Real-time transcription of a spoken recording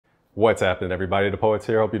What's happening, everybody? The Poets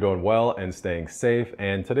here. Hope you're doing well and staying safe.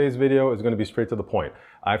 And today's video is going to be straight to the point.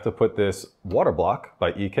 I have to put this water block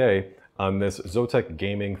by EK on this ZOTAC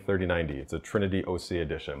Gaming 3090. It's a Trinity OC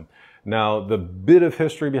edition. Now, the bit of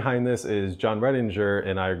history behind this is John Rettinger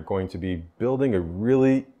and I are going to be building a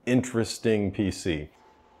really interesting PC.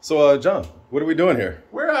 So, John, what are we doing here?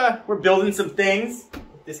 We're building some things.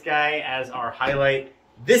 This guy as our highlight.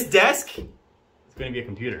 This desk is going to be a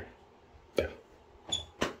computer. Yeah.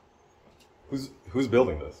 Who's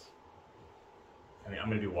building this? I mean, I'm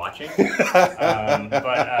going to be watching,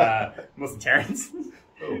 mostly Terrence.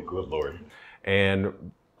 Oh, good Lord.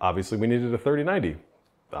 And obviously we needed a 3090,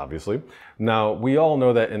 obviously. Now, we all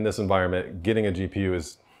know that in this environment, getting a GPU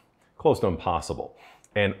is close to impossible.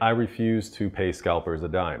 And I refuse to pay scalpers a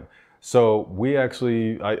dime. So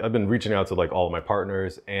I've been reaching out to like all of my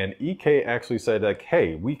partners, and EK actually said like,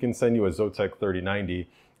 hey, we can send you a ZOTAC 3090,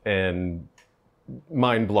 and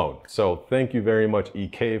mind blown. So thank you very much,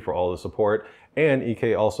 EK, for all the support. And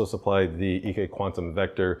EK also supplied the EK Quantum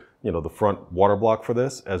Vector, the front water block for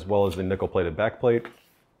this, as well as the nickel-plated backplate.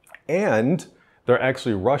 And they're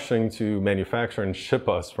actually rushing to manufacture and ship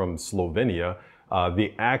us from Slovenia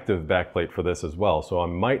the active backplate for this as well. So I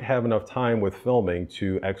might have enough time with filming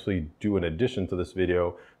to actually do an addition to this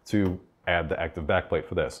video to add the active backplate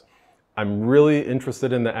for this. I'm really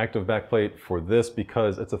interested in the active backplate for this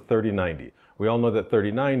because it's a 3090. We all know that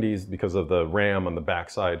 3090s, because of the RAM on the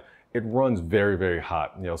backside, it runs very, very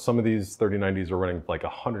hot. Some of these 3090s are running like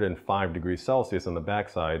 105 degrees Celsius on the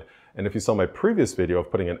backside. And if you saw my previous video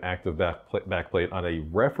of putting an active backplate on a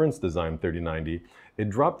reference design 3090,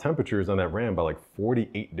 it dropped temperatures on that RAM by like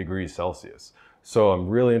 48 degrees Celsius. So I'm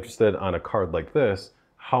really interested on a card like this,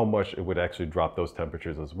 how much it would actually drop those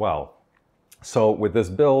temperatures as well. So with this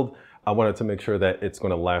build, I wanted to make sure that it's going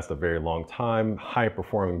to last a very long time, high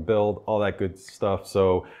performing build, all that good stuff.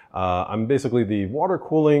 So I'm basically the water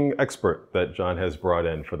cooling expert that John has brought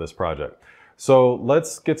in for this project. So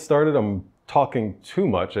let's get started. I'm talking too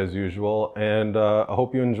much as usual, and I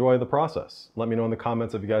hope you enjoy the process. Let me know in the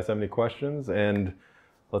comments if you guys have any questions, and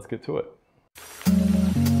let's get to it.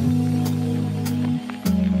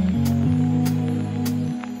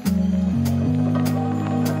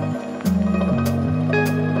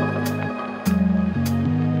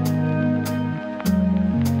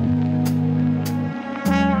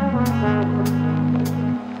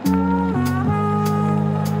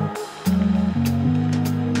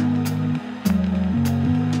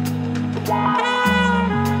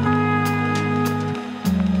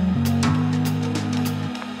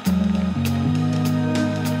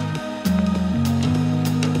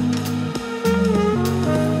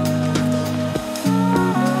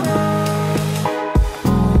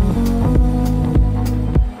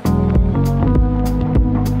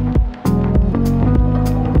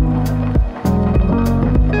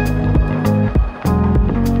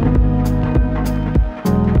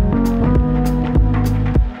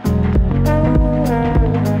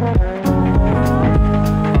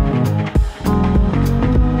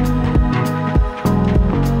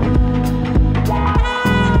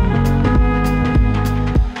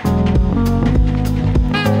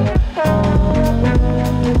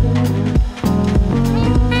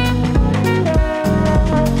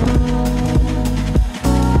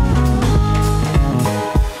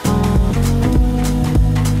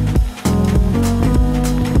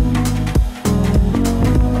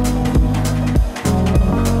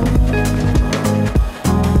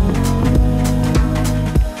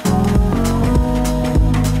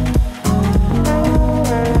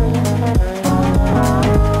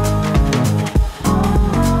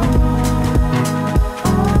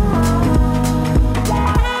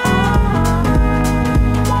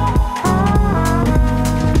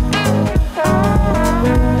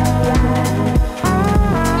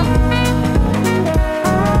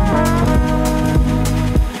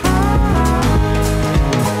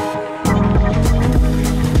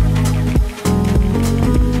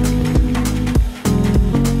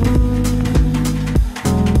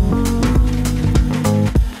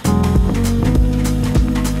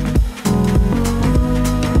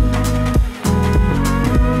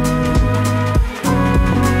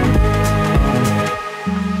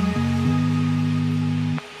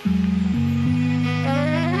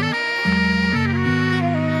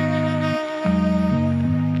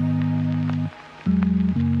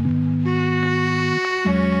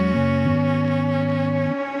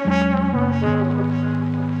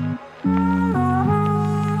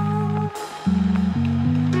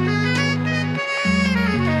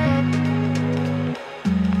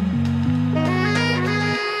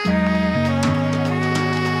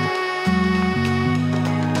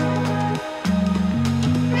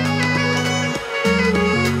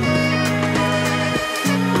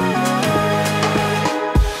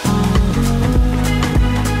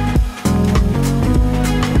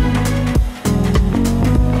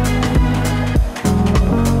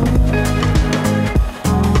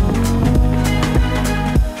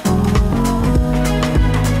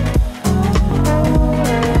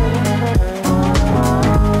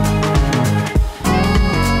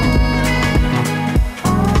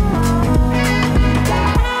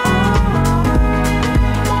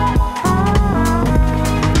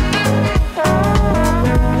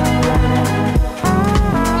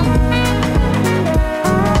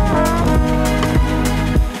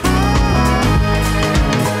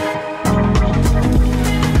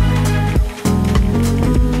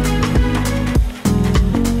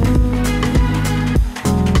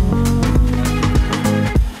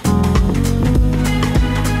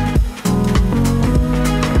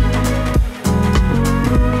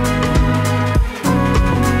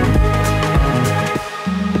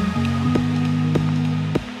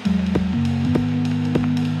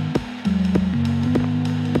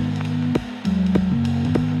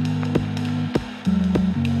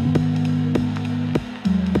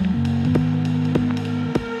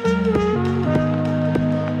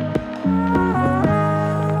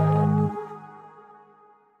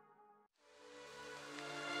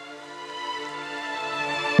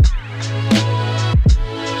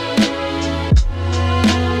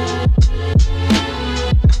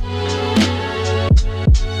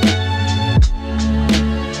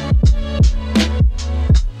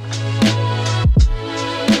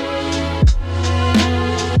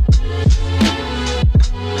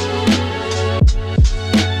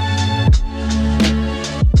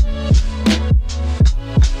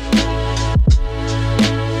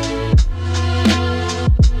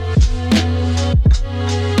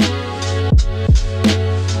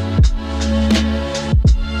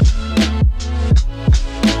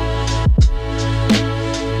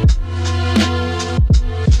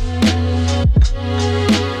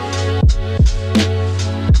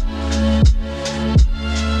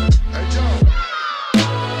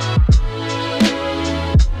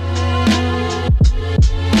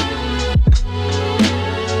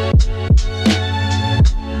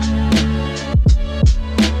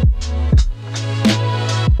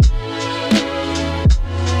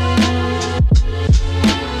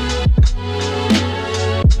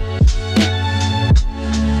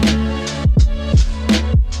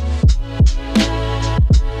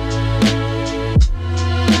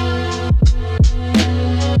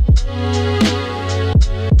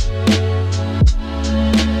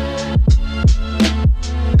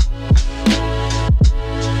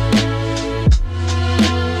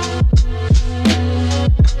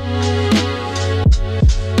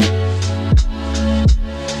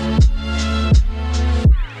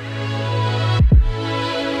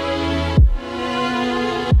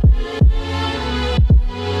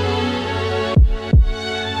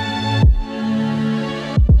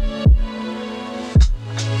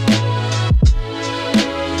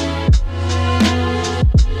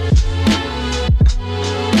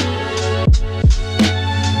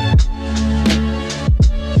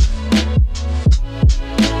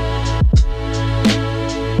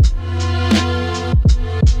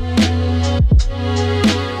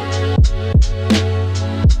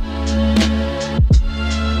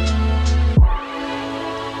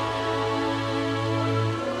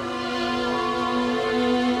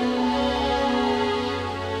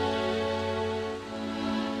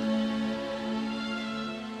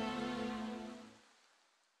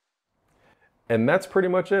 And that's pretty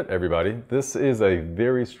much it, everybody. This is a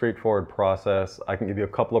very straightforward process. I can give you a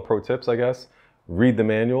couple of pro tips, I guess. Read the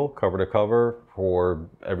manual cover to cover for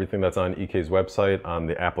everything that's on EK's website on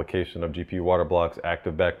the application of GPU water blocks,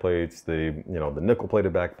 active backplates, the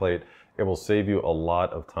nickel-plated backplate. It will save you a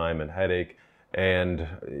lot of time and headache. And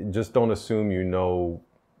just don't assume you know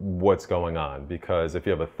what's going on, because if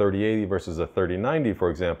you have a 3080 versus a 3090, for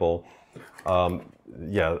example,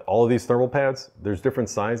 yeah, all of these thermal pads, there's different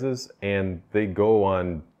sizes and they go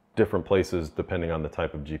on different places depending on the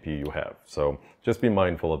type of GPU you have. So just be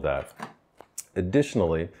mindful of that.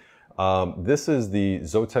 Additionally, this is the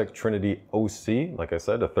ZOTAC Trinity OC, like I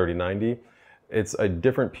said, a 3090. It's a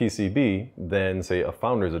different PCB than, say, a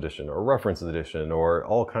Founders Edition or Reference Edition or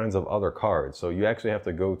all kinds of other cards. So you actually have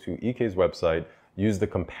to go to EK's website, use the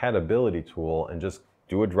compatibility tool, and just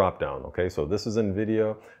do a drop down, okay? So this is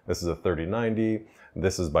NVIDIA, this is a 3090,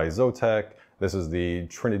 this is by ZOTAC, this is the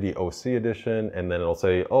Trinity OC edition, and then it'll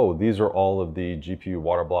say, oh, these are all of the GPU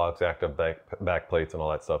water blocks, active backplates, and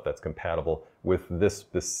all that stuff that's compatible with this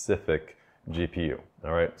specific GPU,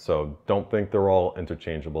 all right? So don't think they're all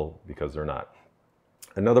interchangeable, because they're not.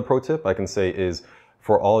 Another pro tip I can say is,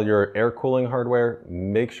 for all your air cooling hardware,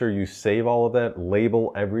 make sure you save all of that,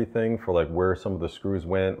 label everything for like where some of the screws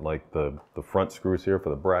went, like the front screws here for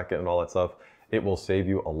the bracket and all that stuff. It will save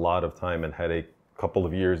you a lot of time and headache a couple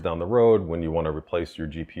of years down the road when you want to replace your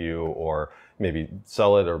GPU or maybe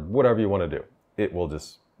sell it or whatever you want to do. It will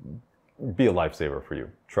just be a lifesaver for you,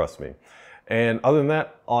 trust me. And other than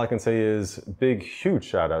that, all I can say is big, huge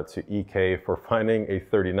shout out to EK for finding a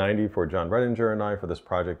 3090 for John Rettinger and I for this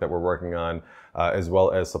project that we're working on, as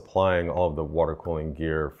well as supplying all of the water cooling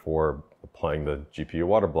gear for applying the GPU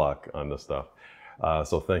water block on this stuff.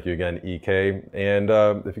 So thank you again, EK. And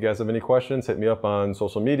if you guys have any questions, hit me up on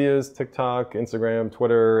social medias, TikTok, Instagram,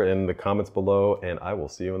 Twitter, in the comments below, and I will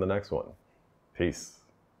see you in the next one. Peace.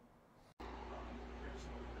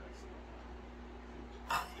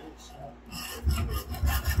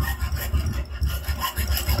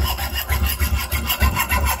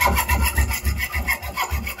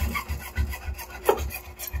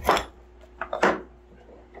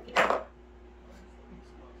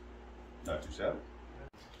 Not too shabby.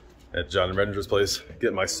 At John Rettinger's place,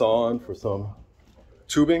 get my saw on for some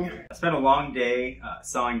tubing. I spent a long day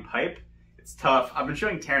sawing pipe. It's tough. I've been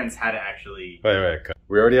showing Terrence how to actually... Wait.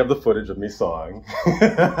 We already have the footage of me sawing.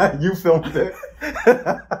 You filmed it.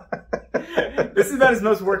 This is about as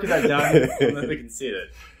much work as I've done, unless we can see it.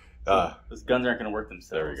 Those guns aren't going to work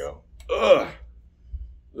themselves. There we go.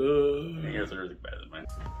 Yours are really better than mine.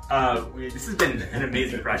 This has been an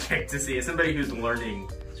amazing project to see. As somebody who's learning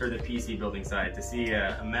sort of the PC building side, to see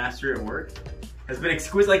a master at work has been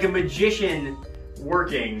exquisite, like a magician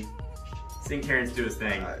working, seeing Terrence do his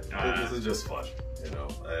thing. This is just fun, you know,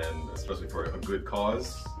 and especially for a good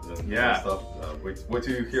cause. And yeah. Stuff. Wait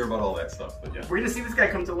till you hear about all that stuff. But yeah. We're gonna see this guy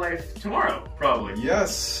come to life tomorrow, probably.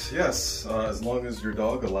 Yes. As long as your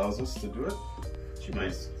dog allows us to do it. She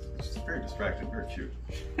might. It's very distracting, very cute.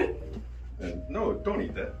 And no, don't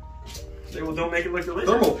eat that. Well, don't make it look delicious.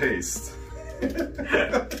 Thermal paste.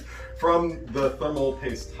 From the thermal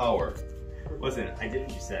paste tower. Listen, I did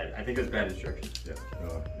what you said. I think it was bad instructions. Yeah.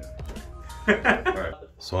 All right.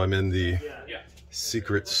 So I'm in the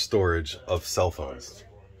secret storage of cell phones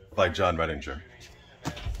by John Rettinger.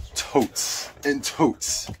 Totes and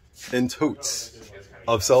totes and totes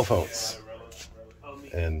of cell phones.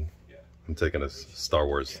 And I'm taking a Star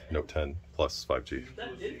Wars Note 10 Plus 5G.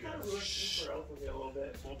 That did kind of ruin for a little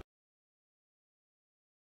bit.